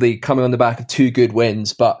 admittedly coming on the back of 2 good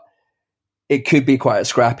wins, but it could be quite a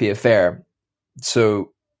scrappy affair.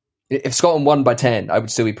 So if Scotland won by 10, I would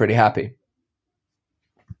still be pretty happy.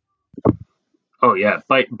 Oh yeah,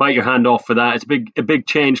 bite your hand off for that. It's a big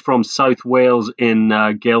change from South Wales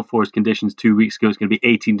in gale force conditions 2 weeks ago. It's going to be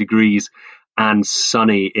 18 degrees and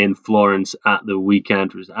sunny in Florence at the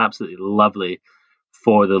weekend. It was absolutely lovely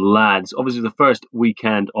for the lads. Obviously, the first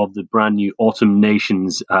weekend of the brand new Autumn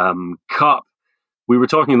Nations Cup. We were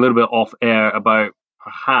talking a little bit off air about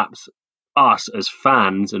perhaps us as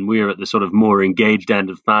fans, and we're at the sort of more engaged end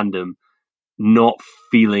of fandom, not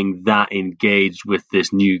feeling that engaged with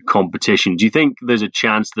this new competition. Do you think there's a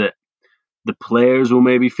chance that the players will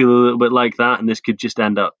maybe feel a little bit like that, and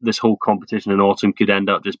this whole competition in autumn could end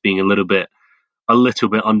up just being a little bit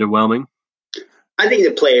underwhelming? I think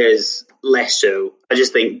the players less so. I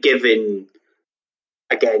just think, given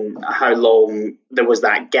again how long there was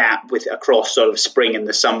that gap across sort of spring and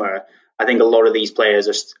the summer, I think a lot of these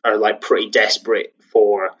players are like pretty desperate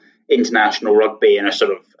for international rugby and are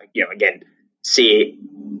sort of again.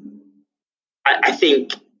 I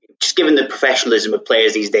think just given the professionalism of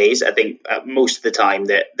players these days, I think most of the time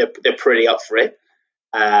that they're pretty up for it.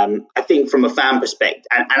 I think from a fan perspective,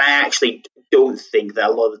 and I actually don't think that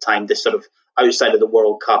a lot of the time this sort of outside of the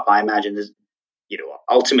World Cup, I imagine is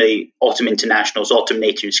ultimately Autumn Internationals, Autumn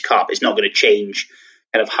Nations Cup is not going to change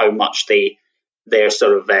kind of how much they're going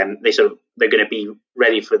to be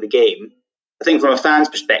ready for the game. I think from a fan's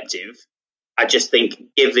perspective, I just think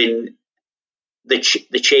given the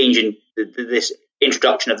change in this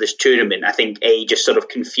introduction of this tournament, I think just sort of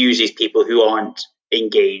confuses people who aren't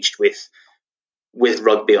engaged with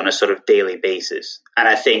rugby on a sort of daily basis. And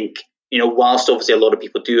I think, whilst obviously a lot of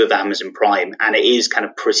people do have Amazon Prime and it is kind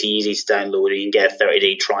of pretty easy to download and you can get a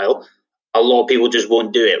 30-day trial, a lot of people just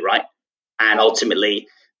won't do it, right? And ultimately,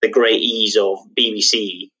 the great ease of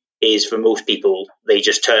BBC is for most people, they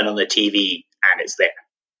just turn on the TV and it's there.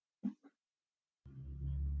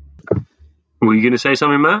 Were you going to say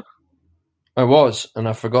something, Matt? I was, and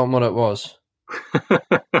I've forgotten what it was.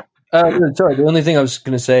 Sorry, the only thing I was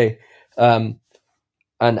going to say, and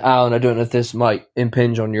Alan, I don't know if this might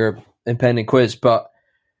impinge on your impending quiz, but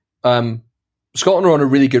Scotland are on a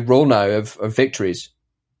really good roll now of victories.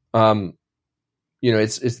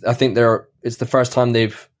 It's I think it's the first time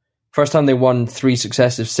they won 3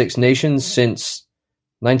 successive Six Nations since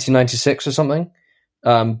 1996 or something.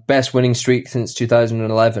 Best winning streak since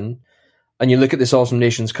 2011. And you look at this Autumn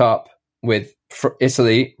Nations Cup with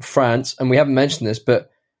Italy, France, and we haven't mentioned this, but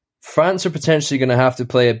France are potentially going to have to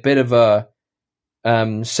play a bit of a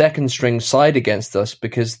second string side against us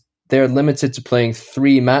because they're limited to playing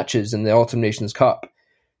 3 matches in the Autumn Nations Cup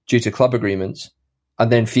due to club agreements,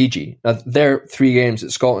 and then Fiji. Now, they're 3 games that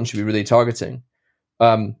Scotland should be really targeting.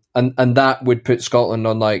 And that would put Scotland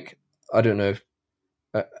on, like, I don't know,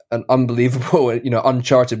 an unbelievable,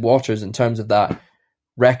 uncharted waters in terms of that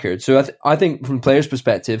record. So I think from players'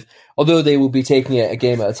 perspective, although they will be taking it a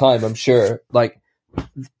game at a time, I'm sure, like,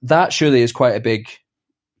 that surely is quite a big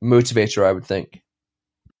motivator, I would think.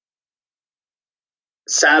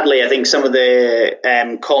 Sadly, I think some of the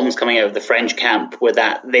comms coming out of the French camp were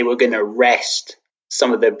that they were going to rest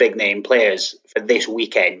some of their big name players for this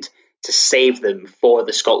weekend to save them for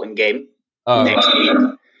the Scotland game next week.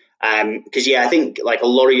 Because I think like a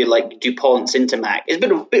lot of you like DuPont's Intermac. It's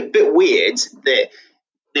been a bit weird that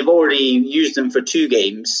they've already used them for 2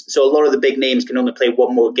 games, so a lot of the big names can only play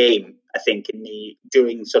 1 more game. I think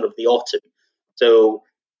during sort of the autumn. So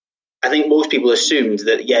I think most people assumed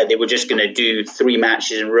that they were just going to do 3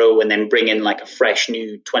 matches in a row and then bring in like a fresh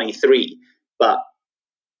new 23. But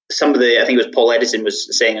some of I think it was Paul Edison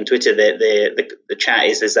was saying on Twitter that the chat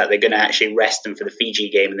is that they're going to actually rest them for the Fiji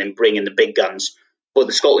game and then bring in the big guns for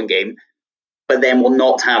the Scotland game, but then will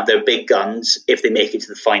not have their big guns if they make it to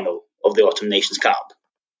the final of the Autumn Nations Cup.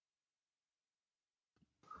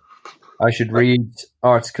 I should read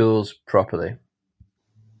articles properly.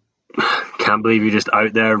 Can't believe you're just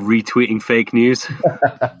out there retweeting fake news.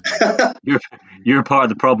 You're part of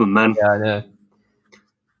the problem, man. Yeah, I know.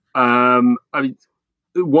 I mean,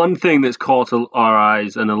 one thing that's caught our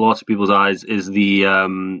eyes and a lot of people's eyes is the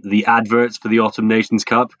adverts for the Autumn Nations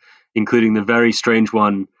Cup, including the very strange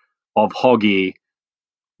one of Hoggy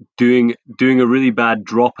doing a really bad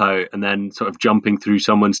dropout and then sort of jumping through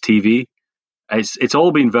someone's TV. It's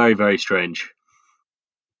all been very, very strange.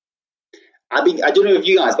 I don't know if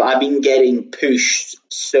you guys, but I've been getting pushed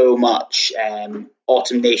so much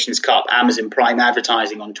Autumn Nations Cup Amazon Prime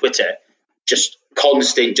advertising on Twitter, just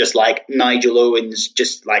constant, just like Nigel Owens,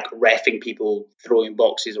 just like reffing people throwing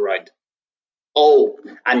boxes around. All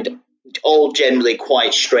generally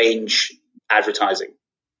quite strange advertising.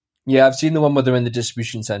 Yeah, I've seen the one where they're in the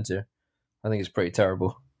distribution centre. I think it's pretty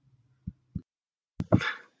terrible.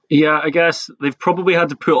 Yeah, I guess they've probably had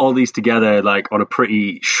to put all these together like on a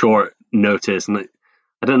pretty short notice, and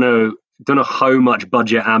I don't know how much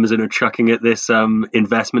budget Amazon are chucking at this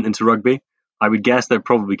investment into rugby. I would guess they're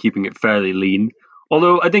probably keeping it fairly lean.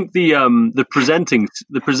 Although I think the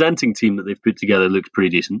presenting team that they've put together looks pretty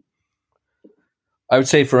decent. I would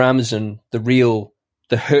say for Amazon, the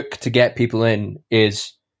hook to get people in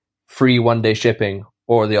is free 1-day shipping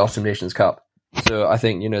or the Autumn Nations Cup. So I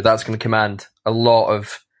think that's going to command a lot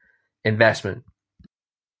of investment.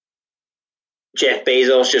 Jeff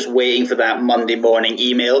Bezos just waiting for that Monday morning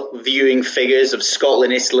email. Viewing figures of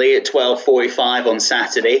Scotland Italy at 12:45 on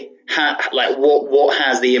Saturday. What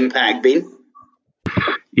has the impact been?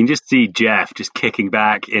 You can just see Jeff just kicking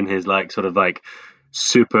back in his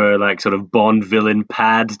super sort of Bond villain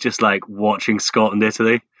pad, just like watching Scotland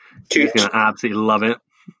Italy. He's gonna absolutely love it.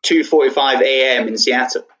 2:45 a.m. in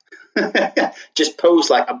Seattle. Just post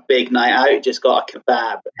like a big night out. Just got a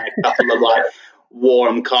kebab and a couple of like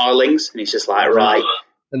warm carlings, and he's just like, right.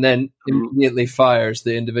 And then immediately fires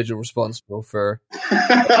the individual responsible for.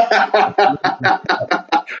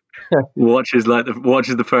 watches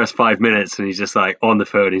the first 5 minutes, and he's just like on the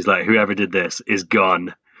phone. He's like, whoever did this is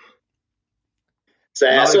gone. So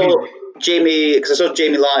I saw Jamie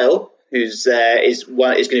Lyle, who's is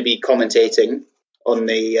going to be commentating on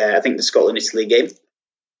the I think the Scotland Italy game.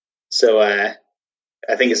 So I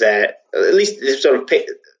think it's at least it's sort of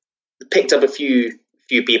picked up a few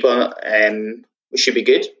people, which should be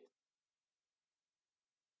good.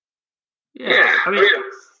 Yeah,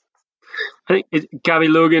 I think Gabby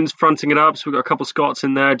Logan's fronting it up, so we've got a couple of Scots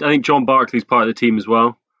in there. I think John Barclay's part of the team as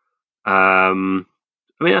well. I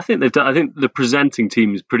think the presenting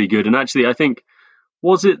team is pretty good, and actually, I think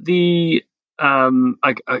was it the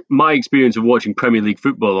my experience of watching Premier League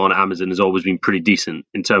football on Amazon has always been pretty decent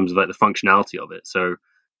in terms of like the functionality of it. So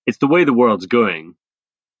it's the way the world's going.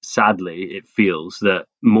 Sadly, it feels that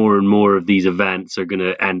more and more of these events are going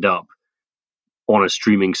to end up on a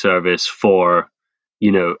streaming service for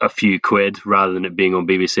a few quid rather than it being on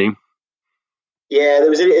BBC. Yeah, there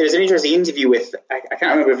was an interesting interview with I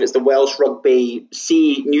can't remember if it's the Welsh Rugby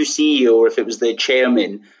new CEO or if it was the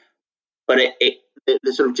chairman, but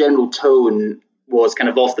the sort of general tone was kind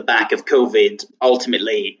of off the back of COVID.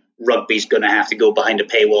 Ultimately, rugby's going to have to go behind a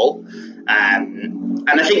paywall, and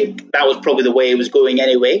I think that was probably the way it was going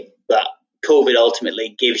anyway. But COVID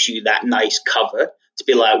ultimately gives you that nice cover to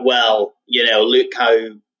be like, well, look how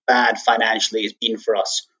bad financially it's been for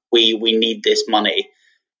us. We need this money,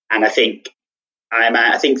 and I think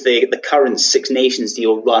I think the current Six Nations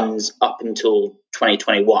deal runs up until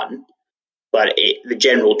 2021, but the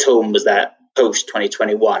general tone was that post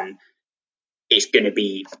 2021, it's going to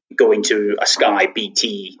be going to a Sky,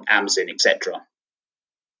 BT, Amazon, etc.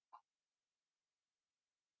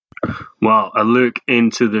 Well, a look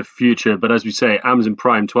into the future, but as we say, Amazon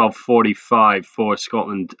Prime 12:45 for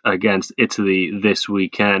Scotland against Italy this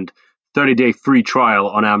weekend. 30-day free trial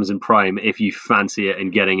on Amazon Prime if you fancy it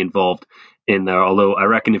and getting involved in there. Although I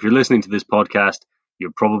reckon if you're listening to this podcast,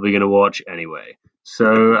 you're probably going to watch anyway.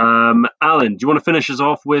 So, Alan, do you want to finish us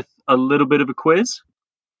off with a little bit of a quiz?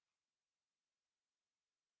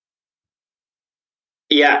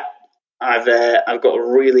 Yeah, I've got a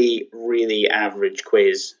really, really average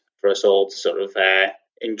quiz for us all to sort of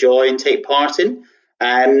enjoy and take part in.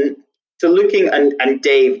 So looking, and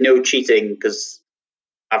Dave, no cheating, because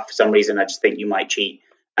for some reason I just think you might cheat.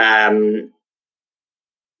 I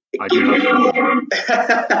do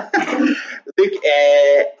Look,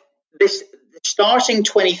 this starting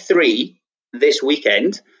 23 this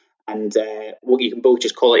weekend, and what you can both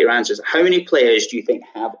just call out your answers. How many players do you think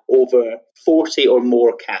have over 40 or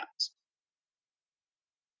more caps?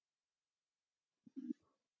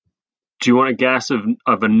 Do you want a guess of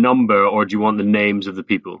a number, or do you want the names of the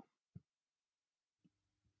people?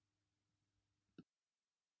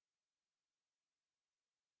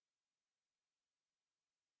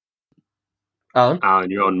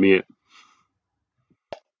 Alan, you're on mute.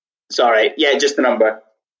 Sorry, yeah, just the number.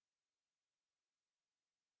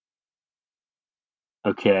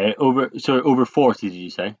 Okay, over 40, did you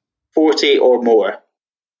say? 40 or more.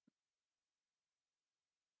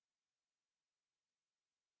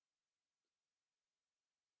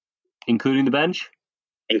 Including the bench?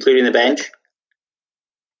 Including the bench.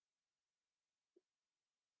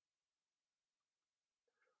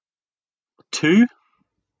 2?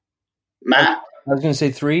 Matt? I was going to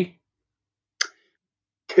say 3.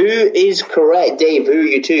 2 is correct. Dave, who are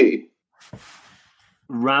you 2?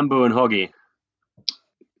 Rambo and Hoggy.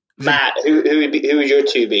 Matt, who would your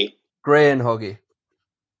 2 be? Gray and Hoggy.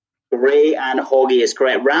 Gray and Hoggy is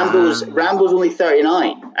correct. Rambo's only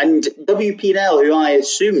 39, and WPNL, who I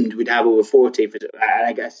assumed would have over 40, and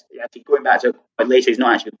I guess actually going back to later, he's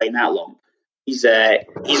not actually playing that long. He's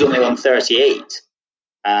only on 38.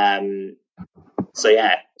 So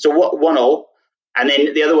yeah. So what 1-0, and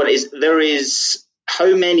then the other one is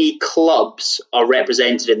how many clubs are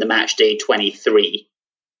represented in the match day 23?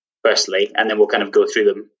 Firstly, and then we'll kind of go through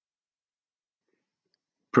them.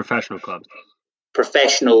 Professional clubs.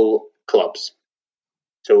 Professional clubs.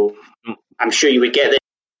 So I'm sure you would get this.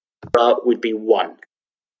 Would be 1.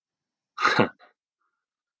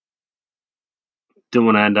 Don't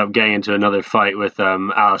want to end up getting into another fight with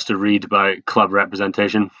Alistair Reid about club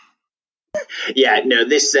representation. Yeah, no,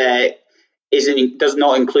 this does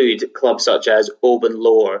not include clubs such as Oban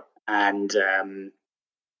Lore and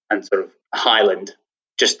sort of Highland.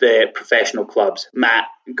 Just the professional clubs. Matt,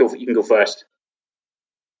 you can go first.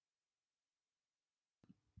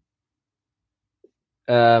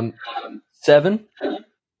 7.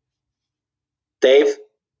 Dave?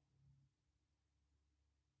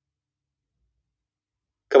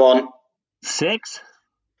 Come on. 6?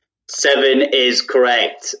 7 is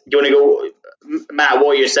correct. Do you want to go, Matt,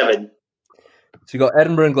 what are your 7? So you got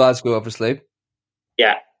Edinburgh and Glasgow, obviously.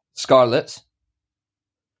 Yeah. Scarlets.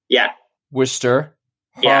 Yeah. Worcester.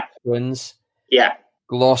 Yeah. Harlequins. Yeah.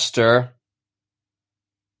 Gloucester.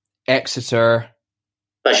 Exeter.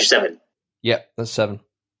 That's your 7. Yep, that's 7.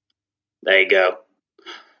 There you go.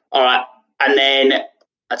 All right. And then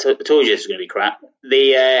I told you this was going to be crap.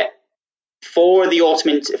 For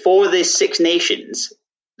the Six Nations,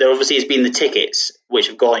 there obviously has been the tickets, which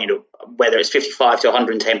have gone, whether it's £55 to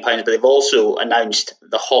 £110, but they've also announced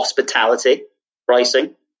the hospitality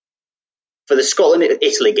pricing. For the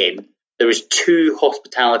Scotland-Italy game, there was 2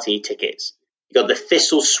 hospitality tickets. You got the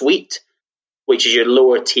Thistle Suite, which is your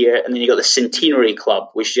lower tier, and then you got the Centenary Club,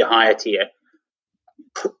 which is your higher tier.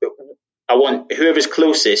 I want whoever's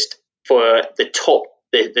closest for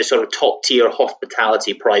the sort of top tier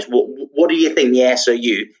hospitality price. What do you think the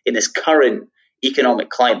SRU in this current economic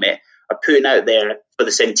climate are putting out there for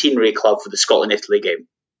the Centenary Club for the Scotland-Italy game?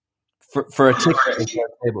 For a ticket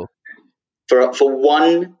table. For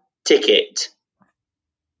one ticket,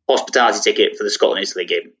 hospitality ticket for the Scotland-Italy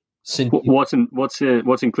game.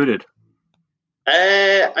 What's included?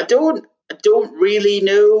 I don't really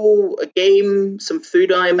know. A game, some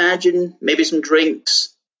food, I imagine, maybe some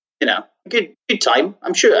drinks. Good time.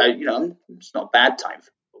 I'm sure. It's not a bad time.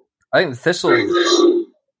 I think the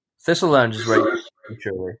Thistle Lounge is right,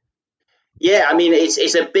 surely. Yeah, I mean,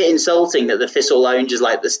 it's a bit insulting that the Thistle Lounge is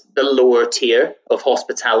like the lower tier of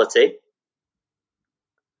hospitality.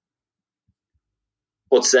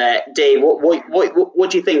 What's Dave? What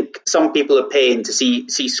do you think some people are paying to see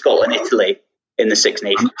Scotland, Italy in the Six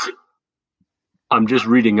Nations? I'm just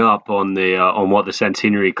reading up on what the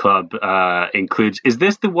Centenary Club includes. Is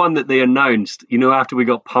this the one that they announced? After we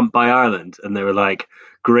got pumped by Ireland, and they were like,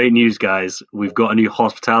 "Great news, guys! We've got a new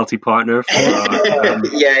hospitality partner." For,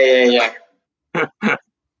 Yeah.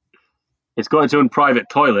 It's got its own private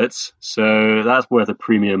toilets, so that's worth a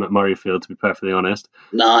premium at Murrayfield, to be perfectly honest.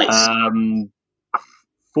 Nice.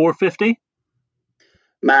 $450.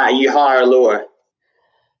 Matt, are you higher or lower?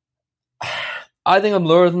 I think I'm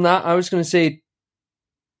lower than that. I was going to say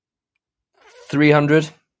 300.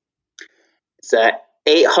 It's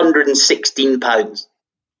 £816.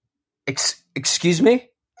 Excuse me?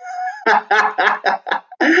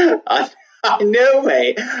 I know,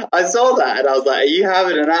 mate. I saw that and I was like, are you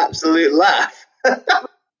having an absolute laugh?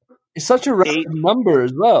 It's such a random number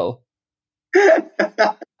as well. Is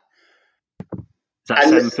that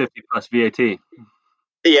 $750 plus VAT?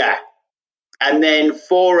 Yeah. And then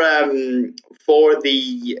for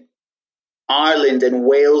the Ireland and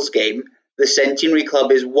Wales game, the Centenary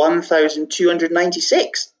Club is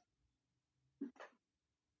 1,296.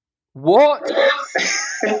 What?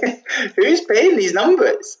 Who's paying these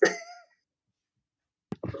numbers?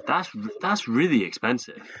 That's really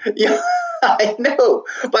expensive. Yeah, I know.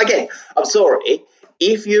 But again, I'm sorry.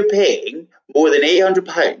 If you're paying more than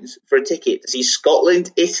 £800 for a ticket to see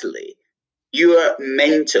Scotland, Italy, you are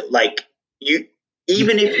mental. Like, you,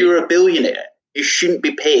 even if you're a billionaire, you shouldn't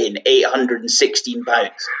be paying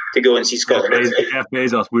 £816 to go and see Scotland. Jeff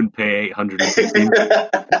Bezos wouldn't pay $816.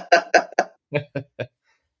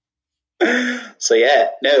 So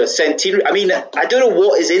yeah, no, Centenary. I mean, I don't know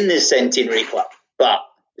what is in this Centenary Club, but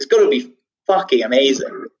it's got to be fucking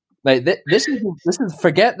amazing. Mate, this is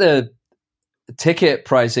forget the ticket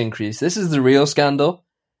price increase. This is the real scandal.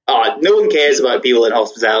 Oh, no one cares about people in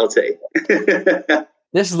hospitality.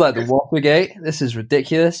 This is like the Watergate. This is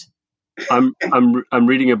ridiculous. I'm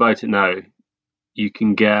reading about it now. You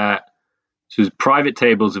can get private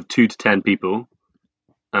tables of 2 to 10 people,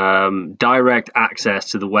 direct access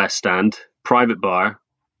to the West Stand, private bar,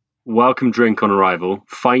 welcome drink on arrival,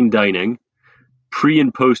 fine dining, pre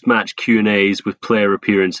and post match Q&As with player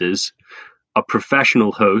appearances, a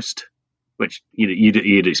professional host, which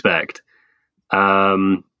you'd expect,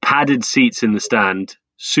 padded seats in the stand,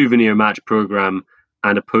 souvenir match program,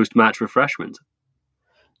 and a post match refreshment.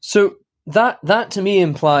 So that to me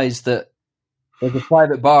implies that there's a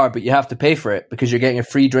private bar, but you have to pay for it because you're getting a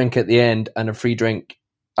free drink at the end and a free drink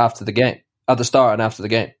after the game, at the start and after the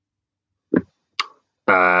game.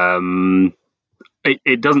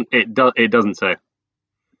 It doesn't say.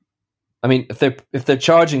 I mean, if they're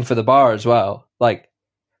charging for the bar as well, like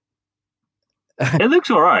it looks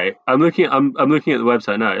all right. I'm looking at the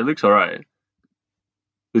website now. It looks all right.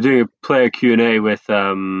 They're doing a player Q&A with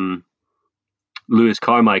Lewis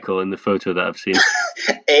Carmichael in the photo that I've seen.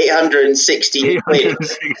 816 quid.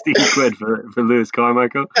 816 quid for Lewis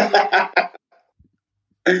Carmichael.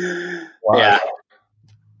 Wow. Yeah.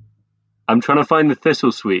 I'm trying to find the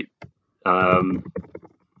Thistle Suite.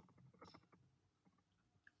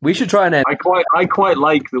 We should try and. I quite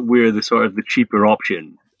like that we're the sort of the cheaper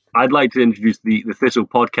option. I'd like to introduce the Thistle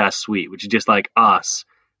Podcast Suite, which is just like us,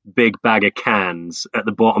 big bag of cans at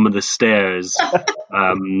the bottom of the stairs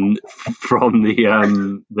from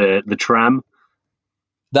the tram.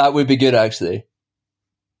 That would be good, actually.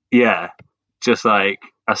 Yeah, just like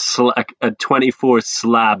a 24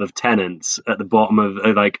 slab of tenants at the bottom of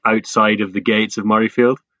like outside of the gates of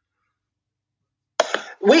Murrayfield.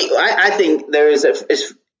 I think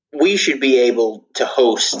we should be able to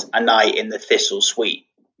host a night in the Thistle Suite,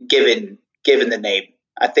 given the name.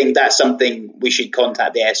 I think that's something we should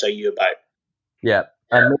contact the SOU about. Yeah,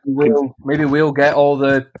 and maybe we'll get all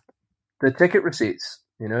the ticket receipts.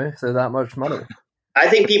 If they're that much money. I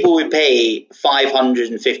think people would pay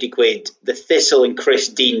 550 quid. The Thistle and Chris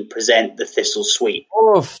Dean present the Thistle Suite.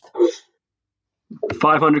 Oof.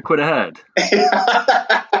 500 quid a head.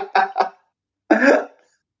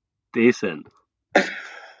 Decent.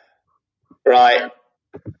 Right.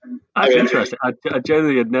 That's interesting. I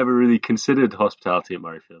generally had never really considered hospitality at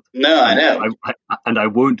Murrayfield. No, I know. I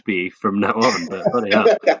won't be from now on, but bloody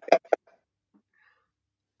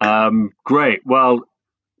hell. Great. Well,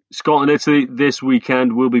 Scotland, Italy this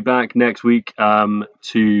weekend. We'll be back next week to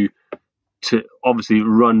obviously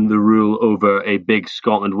run the rule over a big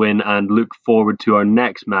Scotland win and look forward to our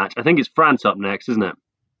next match. I think it's France up next, isn't it?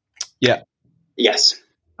 Yeah. Yes.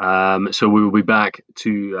 So we will be back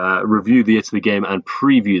to review the Italy game and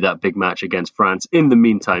preview that big match against France. In the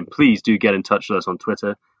meantime, please do get in touch with us on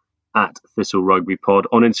Twitter at Thistle Rugby Pod,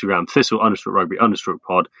 on Instagram,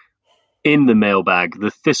 Thistle_Rugby_pod, in the mailbag,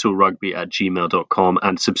 the thistlerugby@gmail.com,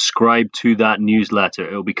 and subscribe to that newsletter.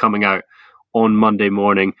 It will be coming out on Monday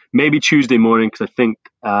morning, maybe Tuesday morning, because I think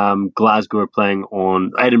Edinburgh are playing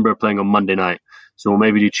on Monday night. So we'll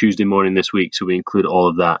maybe do Tuesday morning this week, so we include all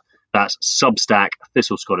of that. That's Substack,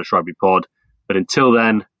 Thistle Scottish Rugby Pod. But until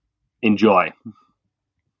then, enjoy.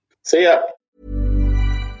 See ya.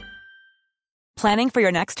 Planning for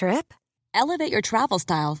your next trip? Elevate your travel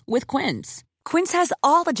style with Quince. Quince has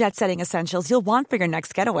all the jet-setting essentials you'll want for your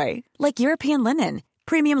next getaway, like European linen,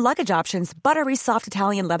 premium luggage options, buttery soft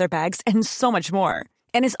Italian leather bags, and so much more.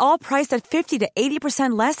 And is all priced at 50 to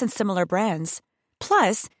 80% less than similar brands.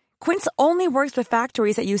 Plus, Quince only works with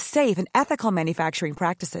factories that use safe and ethical manufacturing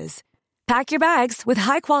practices. Pack your bags with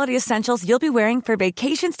high-quality essentials you'll be wearing for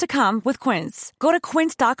vacations to come with Quince. Go to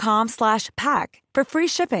quince.com/pack for free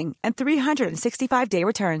shipping and 365-day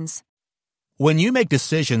returns. When you make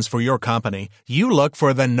decisions for your company, you look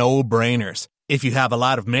for the no-brainers. If you have a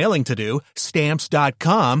lot of mailing to do,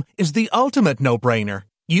 Stamps.com is the ultimate no-brainer.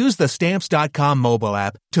 Use the Stamps.com mobile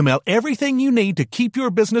app to mail everything you need to keep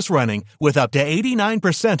your business running with up to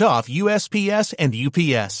 89% off USPS and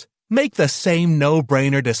UPS. Make the same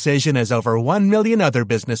no-brainer decision as over 1 million other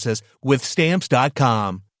businesses with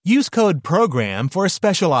Stamps.com. Use code PROGRAM for a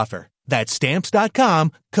special offer. That's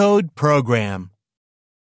Stamps.com, code PROGRAM.